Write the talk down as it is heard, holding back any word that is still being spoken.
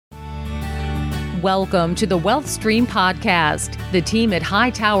Welcome to the Wealth Stream Podcast. The team at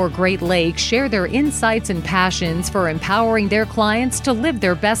Hightower Great Lakes share their insights and passions for empowering their clients to live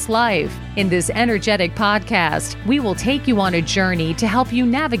their best life. In this energetic podcast, we will take you on a journey to help you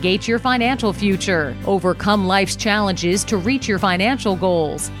navigate your financial future, overcome life's challenges to reach your financial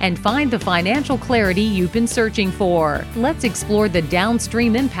goals, and find the financial clarity you've been searching for. Let's explore the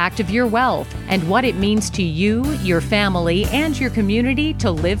downstream impact of your wealth and what it means to you, your family, and your community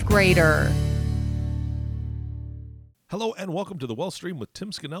to live greater. Hello and welcome to the Wealth Stream with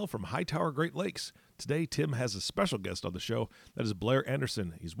Tim Scannell from Hightower Great Lakes. Today, Tim has a special guest on the show. That is Blair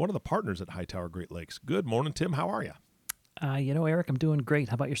Anderson. He's one of the partners at Hightower Great Lakes. Good morning, Tim. How are you? Eric, I'm doing great.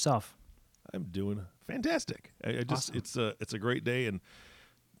 How about yourself? I'm doing fantastic. Awesome. It's a great day. And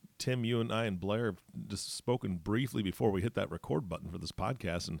Tim, you and I and Blair have just spoken briefly before we hit that record button for this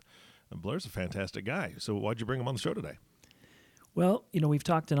podcast. And Blair's a fantastic guy. So why'd you bring him on the show today? Well, we've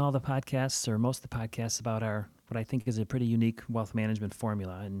talked in all the podcasts, or most of the podcasts, about what I think is a pretty unique wealth management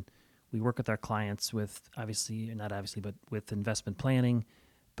formula. And we work with our clients with with investment planning,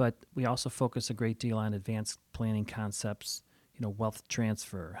 but we also focus a great deal on advanced planning concepts, wealth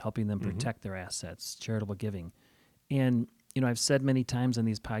transfer, helping them protect their assets, charitable giving. And, I've said many times on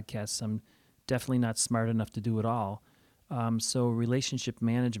these podcasts, I'm definitely not smart enough to do it all. So relationship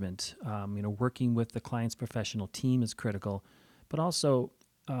management, working with the client's professional team is critical, but also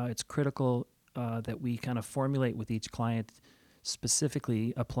it's critical that we kind of formulate with each client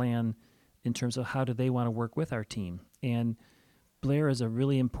specifically a plan in terms of how do they want to work with our team. And Blair is a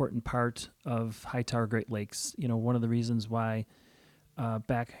really important part of Hightower Great Lakes. One of the reasons why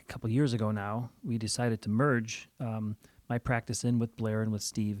back a couple of years ago now, we decided to merge my practice in with Blair and with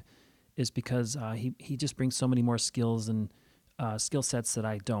Steve is because he just brings so many more skills and skill sets that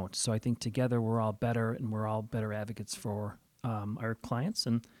I don't. So I think together we're all better and we're all better advocates for our clients.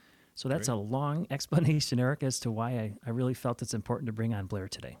 And so that's Great. a long explanation, Eric, as to why I really felt it's important to bring on Blair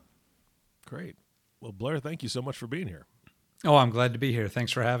today. Great. Well, Blair, thank you so much for being here. Oh, I'm glad to be here.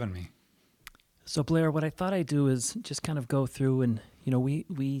 Thanks for having me. So Blair, what I thought I'd do is just kind of go through and,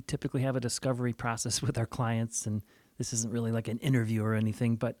 we typically have a discovery process with our clients, and this isn't really like an interview or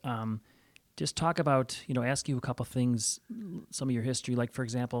anything, but just talk about, ask you a couple things, some of your history, like, for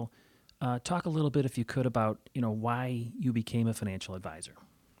example, talk a little bit, if you could, about, why you became a financial advisor.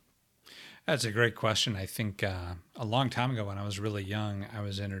 That's a great question. I think a long time ago when I was really young, I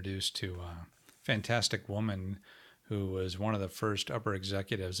was introduced to a fantastic woman who was one of the first upper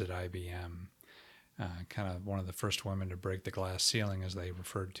executives at IBM, kind of one of the first women to break the glass ceiling, as they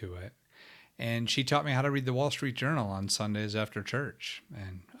referred to it. And she taught me how to read the Wall Street Journal on Sundays after church.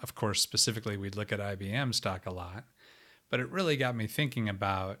 And of course, specifically, we'd look at IBM stock a lot. But it really got me thinking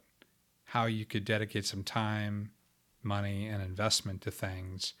about how you could dedicate some time, money, and investment to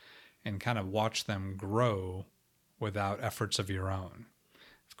things and kind of watch them grow without efforts of your own.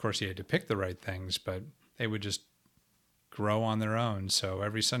 Of course, you had to pick the right things, but they would just grow on their own. So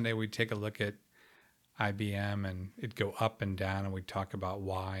every Sunday we'd take a look at IBM and it'd go up and down, and we'd talk about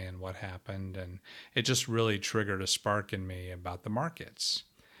why and what happened. And it just really triggered a spark in me about the markets.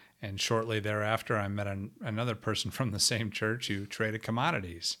 And shortly thereafter, I met another person from the same church who traded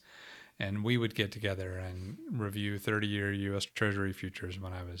commodities. And we would get together and review 30-year U.S. Treasury futures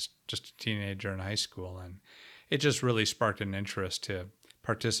when I was just a teenager in high school. And it just really sparked an interest to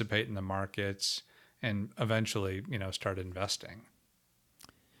participate in the markets and eventually, start investing.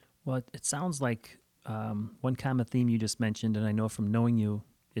 Well, it sounds like one common theme you just mentioned, and I know from knowing you,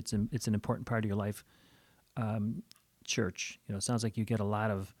 it's an important part of your life, church. It sounds like you get a lot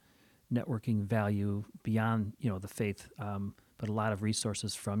of networking value beyond, the faith, but a lot of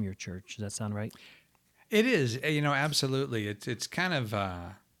resources from your church. Does that sound right? It is, absolutely. It's kind of,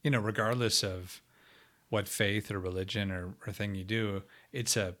 regardless of what faith or religion or thing you do,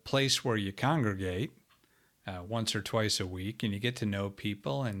 it's a place where you congregate once or twice a week, and you get to know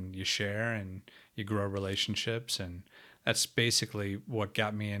people and you share and you grow relationships. And that's basically what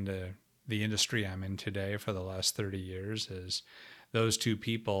got me into the industry I'm in today for the last 30 years is those two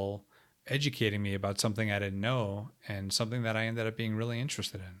people educating me about something I didn't know and something that I ended up being really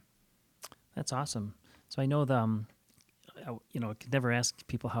interested in. That's awesome. So I know I could never ask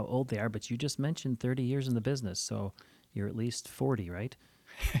people how old they are, but you just mentioned 30 years in the business. So you're at least 40, right?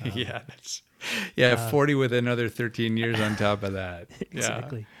 Yeah, 40 with another 13 years on top of that.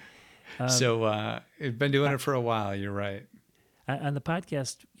 Exactly. Yeah. So I've been doing it for a while. You're right. On the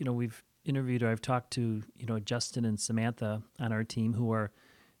podcast, we've interviewed, or I've talked to, Justin and Samantha on our team who are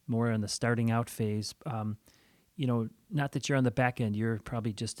more in the starting out phase. Not that you're on the back end, you're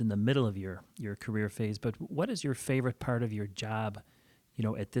probably just in the middle of your career phase, but what is your favorite part of your job,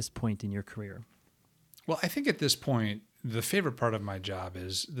 at this point in your career? Well, I think at this point, the favorite part of my job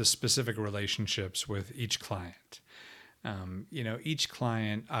is the specific relationships with each client. Each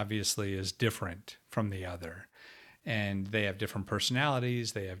client obviously is different from the other, and they have different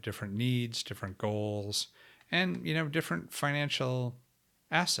personalities, they have different needs, different goals, and, different financial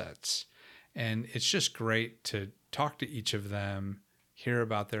assets. And it's just great to talk to each of them, hear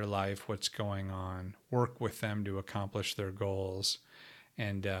about their life, what's going on, work with them to accomplish their goals,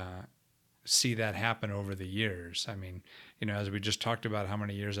 and see that happen over the years. I mean, as we just talked about how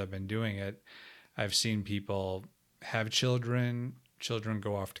many years I've been doing it, I've seen people have children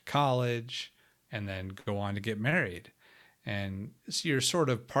go off to college, and then go on to get married. And so you're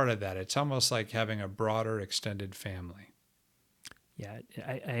sort of part of that. It's almost like having a broader extended family. Yeah,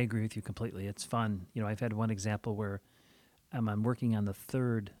 I agree with you completely. It's fun. I've had one example where I'm working on the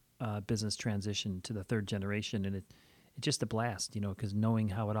third business transition to the third generation, and it's just a blast, because knowing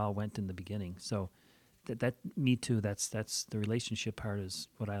how it all went in the beginning. So that me too. That's the relationship part is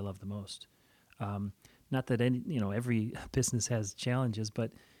what I love the most. Not that every business has challenges,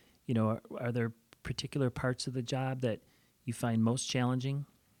 but are there particular parts of the job that you find most challenging?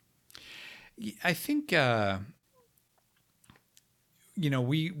 I think we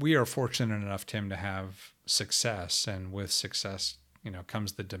are fortunate enough, Tim, to have success, and with success,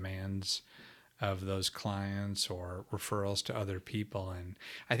 comes the demands of those clients or referrals to other people. And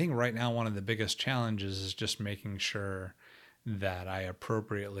I think right now one of the biggest challenges is just making sure that I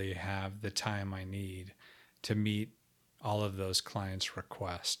appropriately have the time I need to meet all of those clients'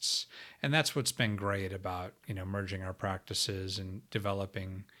 requests. And that's what's been great about, merging our practices and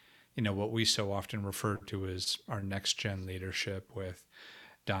developing, what we so often refer to as our next gen leadership with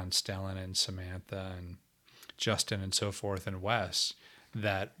Don Stellan and Samantha and Justin and so forth and Wes,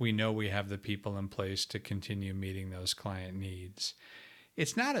 that we know we have the people in place to continue meeting those client needs.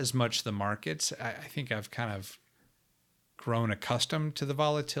 It's not as much the markets. I think I've kind of grown accustomed to the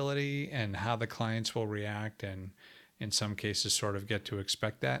volatility and how the clients will react, and in some cases sort of get to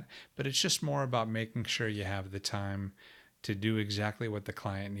expect that. But it's just more about making sure you have the time to do exactly what the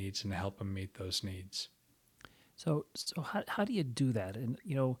client needs and help them meet those needs. So how do you do that? And,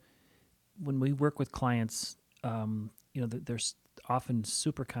 when we work with clients, there's often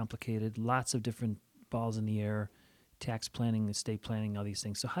super complicated, lots of different balls in the air, tax planning, estate planning, all these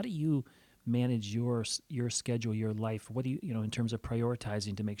things. So how do you manage your schedule, your life? What do you, in terms of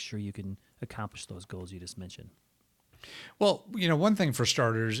prioritizing to make sure you can accomplish those goals you just mentioned? Well, one thing for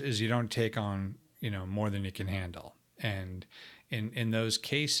starters is you don't take on, more than you can handle. And in those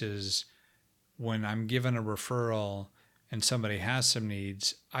cases, when I'm given a referral and somebody has some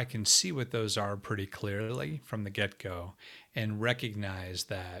needs, I can see what those are pretty clearly from the get-go and recognize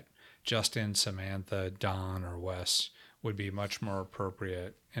that Justin, Samantha, Don, or Wes would be much more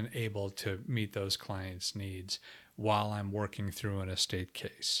appropriate and able to meet those clients' needs while I'm working through an estate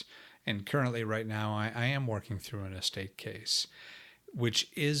case. And currently right now, I am working through an estate case, which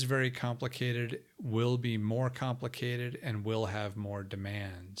is very complicated, will be more complicated, and will have more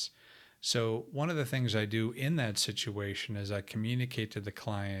demands. So one of the things I do in that situation is I communicate to the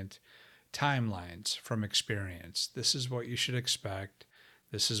client timelines from experience. This is what you should expect.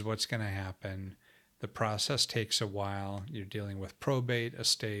 This is what's going to happen. The process takes a while. You're dealing with probate,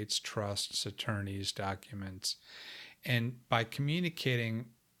 estates, trusts, attorneys, documents. And by communicating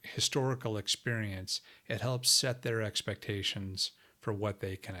historical experience, it helps set their expectations for what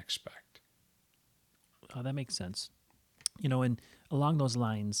they can expect. Oh, that makes sense. And along those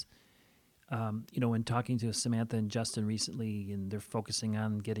lines, when talking to Samantha and Justin recently, and they're focusing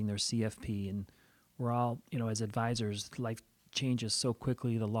on getting their CFP, and we're all, as advisors, life changes so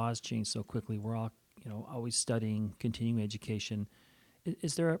quickly, the laws change so quickly. We're all, always studying, continuing education.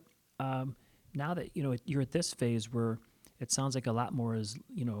 Is there, now that, you're at this phase where it sounds like a lot more is,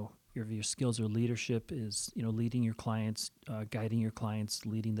 your skills or leadership is, leading your clients, guiding your clients,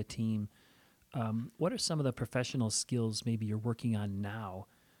 leading the team. What are some of the professional skills maybe you're working on now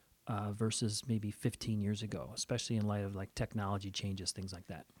versus maybe 15 years ago, especially in light of like technology changes, things like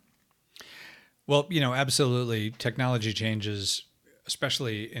that? Well, absolutely. Technology changes,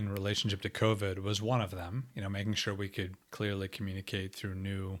 especially in relationship to COVID, was one of them, making sure we could clearly communicate through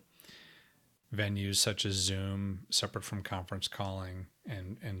new venues such as Zoom, separate from conference calling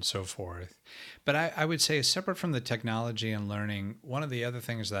and so forth. But I would say separate from the technology and learning, one of the other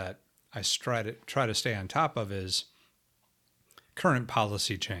things that I try to stay on top of is current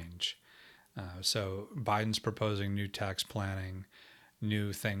policy change. So Biden's proposing new tax planning,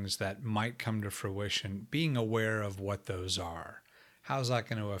 new things that might come to fruition, being aware of what those are. How's that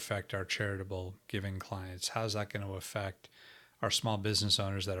going to affect our charitable giving clients? How's that going to affect are small business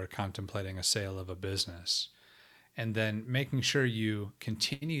owners that are contemplating a sale of a business. And then making sure you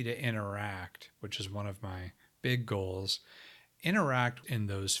continue to interact, which is one of my big goals, interact in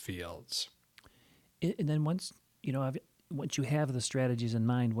those fields. And then once you have the strategies in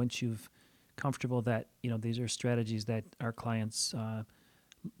mind, once you've comfortable that these are strategies that our clients,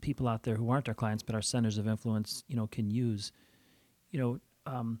 people out there who aren't our clients but our centers of influence, can use.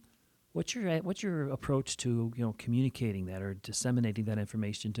 What's your approach to communicating that or disseminating that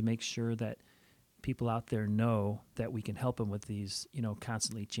information to make sure that people out there know that we can help them with these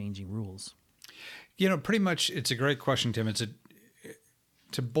constantly changing rules? Pretty much, it's a great question, Tim.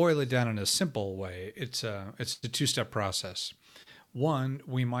 To boil it down in a simple way, it's a two-step process. One,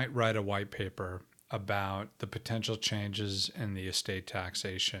 we might write a white paper about the potential changes in the estate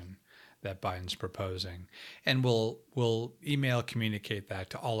taxation that Biden's proposing, and we'll email communicate that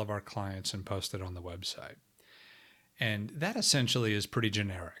to all of our clients and post it on the website. And that essentially is pretty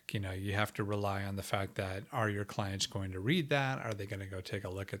generic. You have to rely on the fact that, are your clients going to read that? Are they going to go take a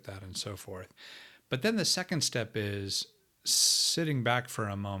look at that, and so forth? But then the second step is sitting back for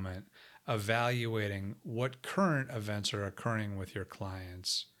a moment, evaluating what current events are occurring with your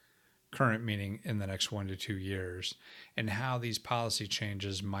clients, current meaning in the next 1 to 2 years, and how these policy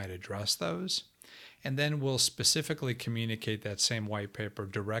changes might address those. And then we'll specifically communicate that same white paper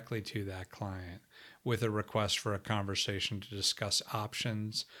directly to that client with a request for a conversation to discuss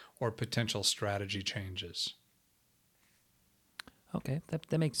options or potential strategy changes. Okay,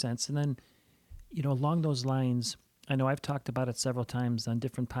 that makes sense. And then, along those lines, I know I've talked about it several times on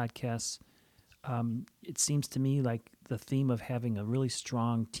different podcasts. It seems to me like the theme of having a really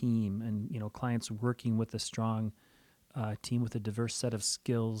strong team and, clients working with a strong team with a diverse set of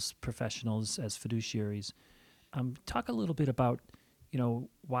skills, professionals as fiduciaries. Talk a little bit about,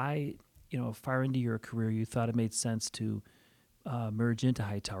 why, far into your career you thought it made sense to merge into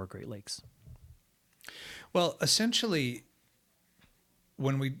Hightower Great Lakes. Well, essentially,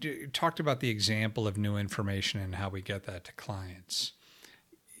 when we talked about the example of new information and how we get that to clients,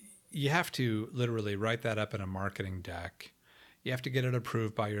 you have to literally write that up in a marketing deck. You have to get it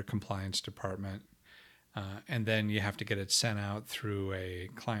approved by your compliance department. And then you have to get it sent out through a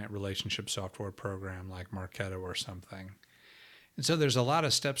client relationship software program like Marketo or something. And so there's a lot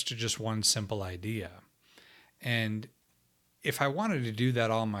of steps to just one simple idea. And if I wanted to do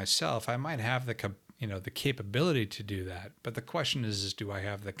that all myself, I might have the capability to do that. But the question is do I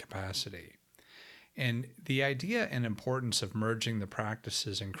have the capacity? And the idea and importance of merging the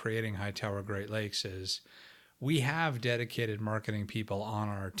practices and creating Hightower Great Lakes is we have dedicated marketing people on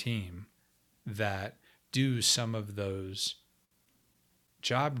our team that do some of those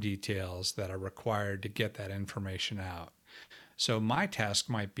job details that are required to get that information out. So my task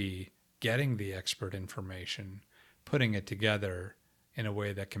might be getting the expert information, putting it together in a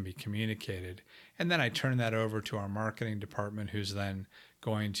way that can be communicated. And then I turn that over to our marketing department, who's then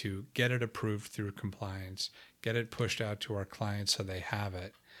going to get it approved through compliance, get it pushed out to our clients so they have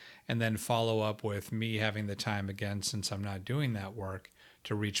it, and then follow up with me having the time again, since I'm not doing that work,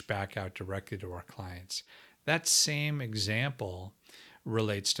 to reach back out directly to our clients. That same example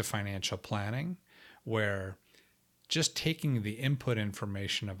relates to financial planning, where just taking the input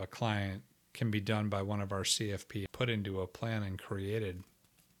information of a client can be done by one of our CFP, put into a plan and created.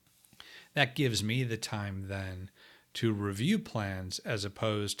 That gives me the time then to review plans as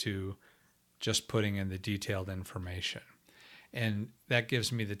opposed to just putting in the detailed information. And that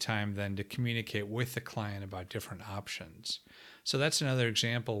gives me the time then to communicate with the client about different options. So that's another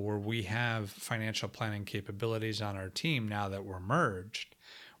example where we have financial planning capabilities on our team now that we're merged,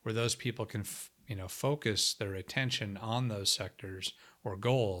 where those people can focus their attention on those sectors or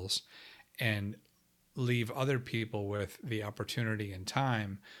goals and leave other people with the opportunity and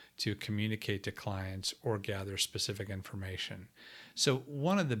time to communicate to clients or gather specific information. So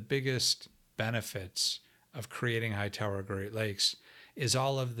one of the biggest benefits of creating Hightower Great Lakes is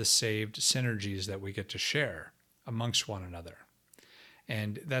all of the saved synergies that we get to share amongst one another.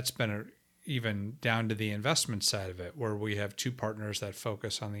 And that's been even down to the investment side of it, where we have two partners that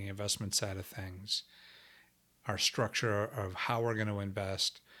focus on the investment side of things, our structure of how we're going to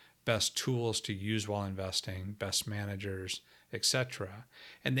invest, best tools to use while investing, best managers, etc.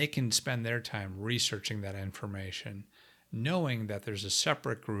 And they can spend their time researching that information, knowing that there's a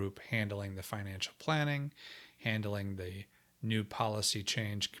separate group handling the financial planning, handling the new policy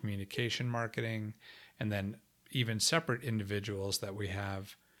change communication marketing, and then even separate individuals that we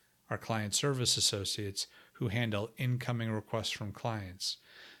have, our client service associates, who handle incoming requests from clients.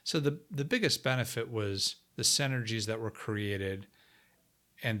 So the biggest benefit was the synergies that were created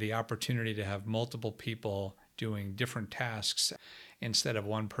and the opportunity to have multiple people doing different tasks instead of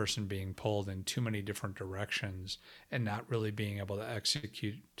one person being pulled in too many different directions and not really being able to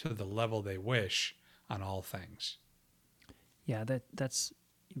execute to the level they wish on all things. Yeah, that's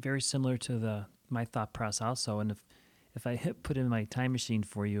very similar to my thought process also. And if I put in my time machine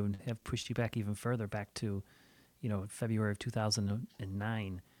for you and have pushed you back even further, back to, February of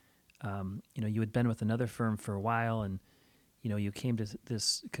 2009, you had been with another firm for a while, and you came to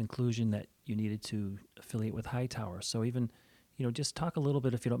this conclusion that you needed to affiliate with Hightower. So even, just talk a little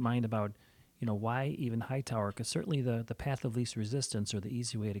bit, if you don't mind, about why even Hightower, because certainly the path of least resistance, or the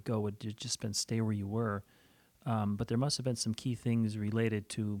easy way to go, would just been stay where you were. But there must have been some key things related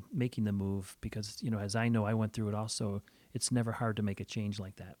to making the move, because, as I know, I went through it also. It's never hard to make a change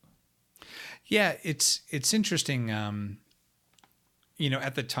like that. Yeah, it's interesting. At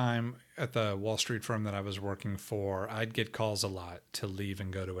the time, at the Wall Street firm that I was working for, I'd get calls a lot to leave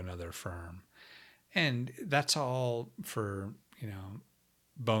and go to another firm. And that's all for,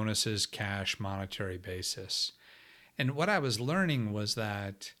 bonuses, cash, monetary basis. And what I was learning was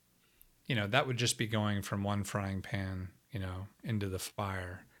that, that would just be going from one frying pan, into the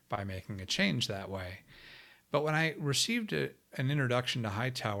fire by making a change that way. But when I received an introduction to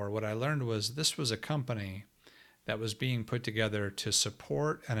Hightower, what I learned was this was a company that was being put together to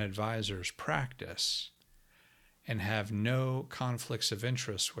support an advisor's practice and have no conflicts of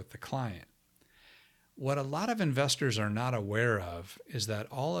interest with the client. What a lot of investors are not aware of is that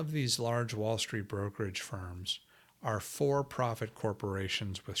all of these large Wall Street brokerage firms are for-profit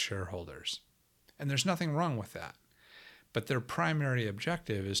corporations with shareholders. And there's nothing wrong with that. But their primary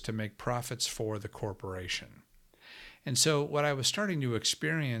objective is to make profits for the corporation. And so what I was starting to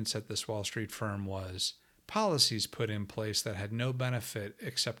experience at this Wall Street firm was policies put in place that had no benefit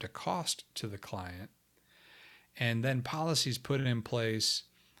except a cost to the client, and then policies put in place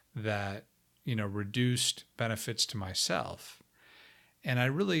that, reduced benefits to myself. And I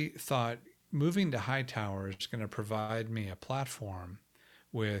really thought moving to Hightower is going to provide me a platform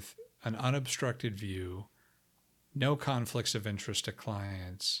with an unobstructed view, no conflicts of interest to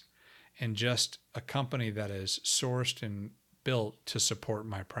clients, and just a company that is sourced and built to support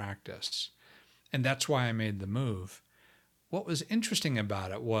my practice. And that's why I made the move. What was interesting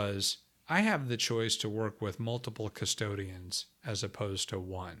about it was I have the choice to work with multiple custodians as opposed to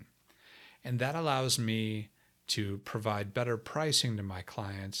one. And that allows me to provide better pricing to my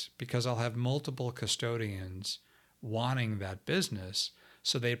clients because I'll have multiple custodians wanting that business,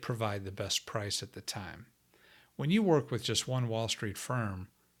 so they provide the best price at the time. When you work with just one Wall Street firm,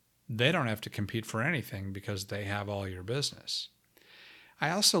 they don't have to compete for anything because they have all your business. I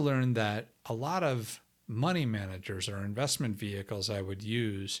also learned that a lot of money managers or investment vehicles I would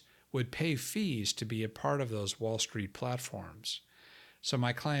use would pay fees to be a part of those Wall Street platforms. So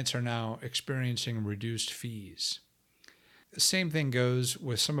my clients are now experiencing reduced fees. The same thing goes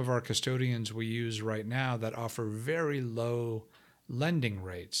with some of our custodians we use right now that offer very low lending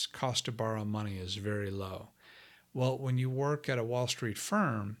rates. Cost to borrow money is very low. Well, when you work at a Wall Street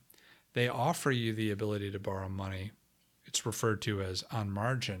firm, they offer you the ability to borrow money. It's referred to as on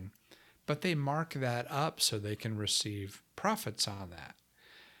margin, but they mark that up so they can receive profits on that.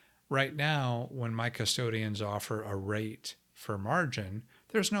 Right now, when my custodians offer a rate for margin,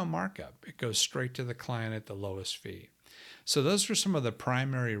 there's no markup. It goes straight to the client at the lowest fee. So those are some of the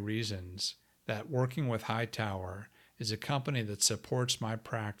primary reasons that working with Hightower is a company that supports my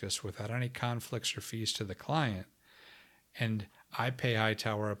practice without any conflicts or fees to the client. And I pay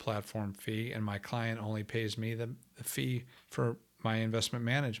Hightower a platform fee, and my client only pays me the fee for my investment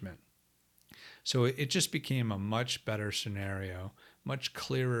management. So it just became a much better scenario, much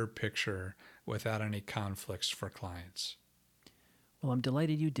clearer picture without any conflicts for clients. Well, I'm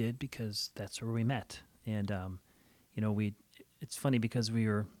delighted you did, because that's where we met. And, it's funny because we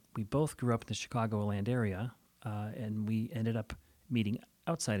both grew up in the Chicagoland area, and we ended up meeting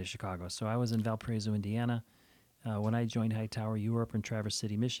outside of Chicago. So I was in Valparaiso, Indiana. When I joined Hightower, you were up in Traverse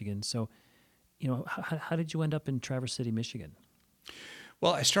City, Michigan. So, how did you end up in Traverse City, Michigan?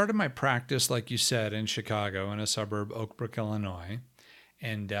 Well, I started my practice, like you said, in Chicago, in a suburb, Oak Brook, Illinois.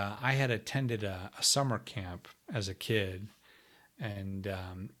 And I had attended a summer camp as a kid, and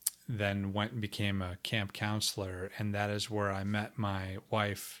then went and became a camp counselor. And that is where I met my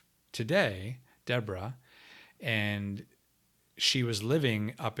wife today, Deborah. And she was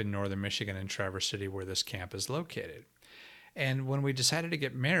living up in northern Michigan in Traverse City, where this camp is located. And when we decided to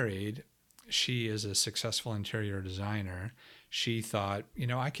get married, she is a successful interior designer. She thought,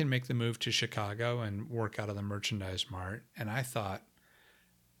 I can make the move to Chicago and work out of the merchandise mart. And I thought,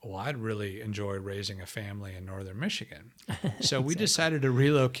 well, I'd really enjoy raising a family in northern Michigan. So we decided to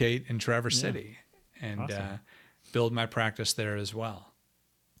relocate in Traverse City. and Awesome. build my practice there as well.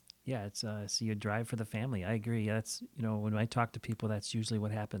 Yeah, it's so you drive for the family. I agree. That's when I talk to people, that's usually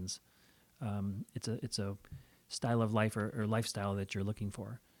what happens. It's a style of life or lifestyle that you're looking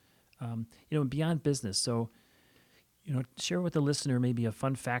for. Beyond business. So, share with the listener maybe a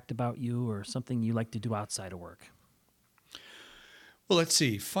fun fact about you or something you like to do outside of work. Well, let's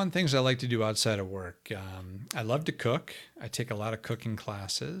see. Fun things I like to do outside of work. I love to cook. I take a lot of cooking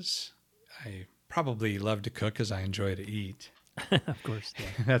classes. I probably love to cook because I enjoy to eat. Of course,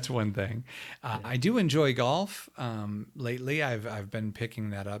 yeah. That's one thing. I do enjoy golf. Lately, I've been picking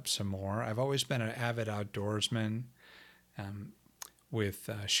that up some more. I've always been an avid outdoorsman with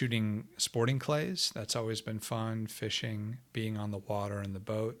shooting sporting clays. That's always been fun. Fishing, being on the water in the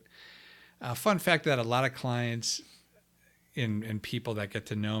boat. Fun fact that a lot of clients and people that get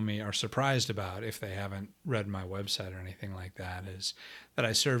to know me are surprised about, if they haven't read my website or anything like that, is that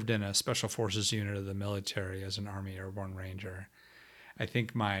I served in a special forces unit of the military as an Army Airborne Ranger. I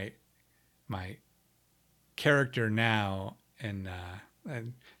think my character now, and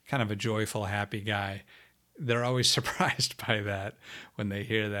kind of a joyful, happy guy, they're always surprised by that when they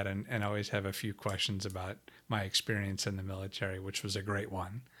hear that, and always have a few questions about my experience in the military, which was a great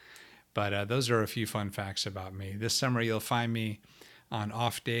one. But those are a few fun facts about me. This summer, you'll find me on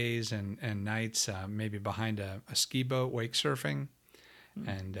off days and nights, maybe behind a ski boat, wake surfing.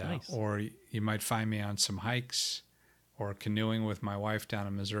 Nice. Or you might find me on some hikes or canoeing with my wife down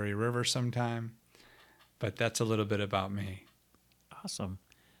a Missouri River sometime. But that's a little bit about me. Awesome.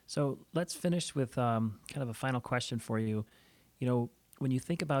 So let's finish with kind of a final question for you. When you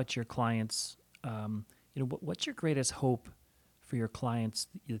think about your clients, what's your greatest hope for your clients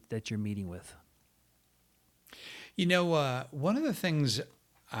that you're meeting with? One of the things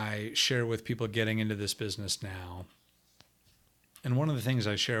I share with people getting into this business now, and one of the things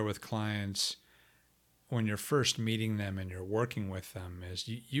I share with clients when you're first meeting them and you're working with them, is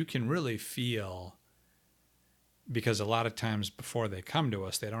you can really feel, because a lot of times before they come to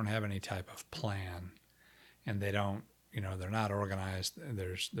us, they don't have any type of plan, and they don't, they're not organized.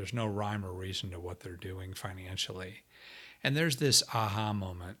 There's no rhyme or reason to what they're doing financially. And there's this aha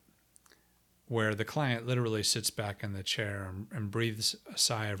moment where the client literally sits back in the chair and breathes a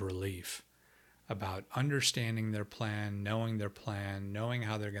sigh of relief about understanding their plan, knowing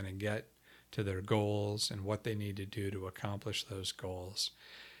how they're going to get to their goals and what they need to do to accomplish those goals.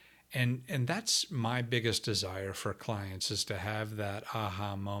 And that's my biggest desire for clients, is to have that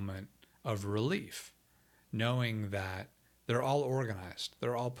aha moment of relief, knowing that they're all organized,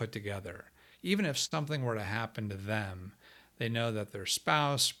 they're all put together. Even if something were to happen to them, they know that their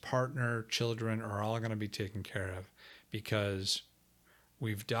spouse, partner, children are all going to be taken care of, because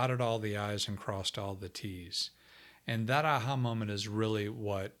we've dotted all the I's and crossed all the T's. And that aha moment is really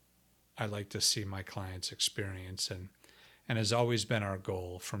what I like to see my clients experience, and has always been our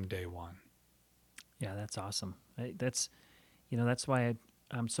goal from day one. Yeah, that's awesome. That's why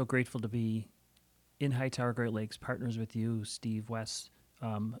I'm so grateful to be in Hightower Great Lakes, partners with you, Steve, Wes,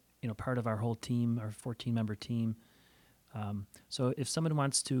 part of our whole team, our 14-member team. So if someone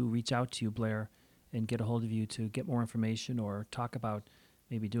wants to reach out to you, Blair, and get a hold of you to get more information or talk about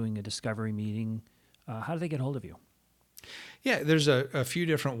maybe doing a discovery meeting, how do they get a hold of you? Yeah, there's a few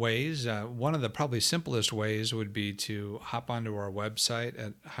different ways. One of the probably simplest ways would be to hop onto our website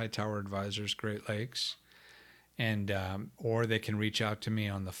at Hightower Advisors Great Lakes, and or they can reach out to me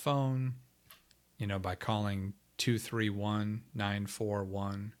on the phone, by calling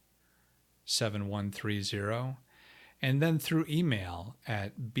 231-941-7130, and then through email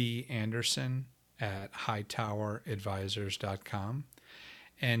at banderson@hightoweradvisors.com.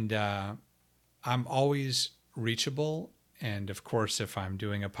 And I'm always reachable. And of course, if I'm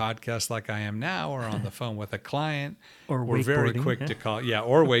doing a podcast like I am now, or on the phone with a client, Or we're very wakeboarding. quick to call. Yeah,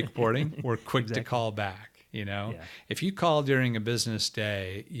 or wakeboarding. We're quick Exactly. to call back. Yeah. If you call during a business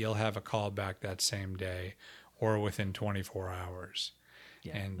day, you'll have a call back that same day or within 24 hours.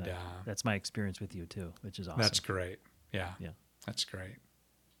 Yeah, And that's my experience with you too, which is awesome. that's great. Yeah, Yeah. that's great.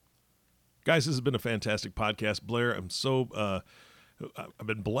 Guys, this has been a fantastic podcast. Blair, I've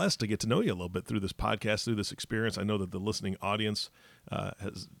been blessed to get to know you a little bit through this podcast, through this experience. I know that the listening audience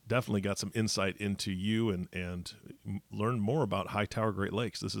has definitely got some insight into you and learned more about Hightower Great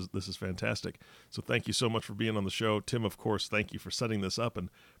Lakes. This is fantastic. So thank you so much for being on the show. Tim, of course, thank you for setting this up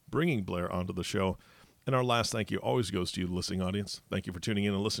and bringing Blair onto the show. And our last thank you always goes to you, the listening audience. Thank you for tuning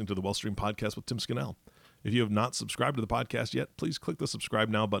in and listening to the Wellstream Podcast with Tim Scannell. If you have not subscribed to the podcast yet, please click the subscribe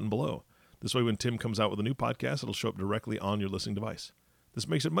now button below. This way, when Tim comes out with a new podcast, it'll show up directly on your listening device. This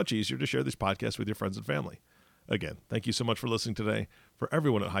makes it much easier to share these podcasts with your friends and family. Again, thank you so much for listening today. For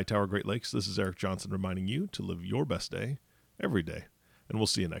everyone at Hightower Great Lakes, this is Eric Johnson reminding you to live your best day every day. And we'll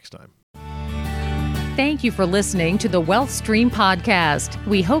see you next time. Thank you for listening to the Wealth Stream Podcast.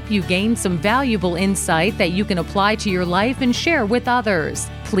 We hope you gained some valuable insight that you can apply to your life and share with others.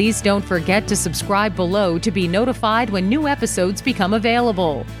 Please don't forget to subscribe below to be notified when new episodes become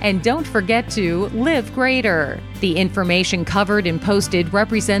available. And don't forget to live greater. The information covered and posted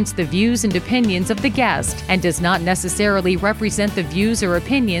represents the views and opinions of the guest and does not necessarily represent the views or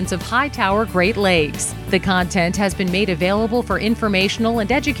opinions of Hightower Great Lakes. The content has been made available for informational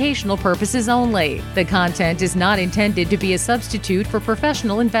and educational purposes only. The content is not intended to be a substitute for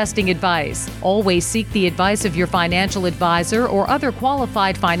professional investing advice. Always seek the advice of your financial advisor or other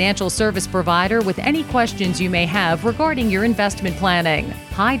qualified financial service provider with any questions you may have regarding your investment planning.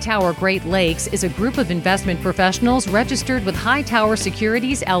 Hightower Great Lakes is a group of investment professionals registered with Hightower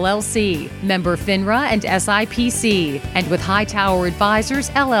Securities, LLC, member FINRA and SIPC, and with Hightower Advisors,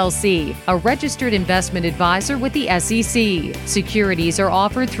 LLC, a registered investment advisor with the SEC. Securities are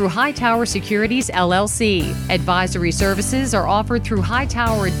offered through Hightower Securities, LLC. Advisory services are offered through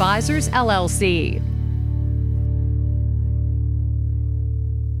Hightower Advisors, LLC.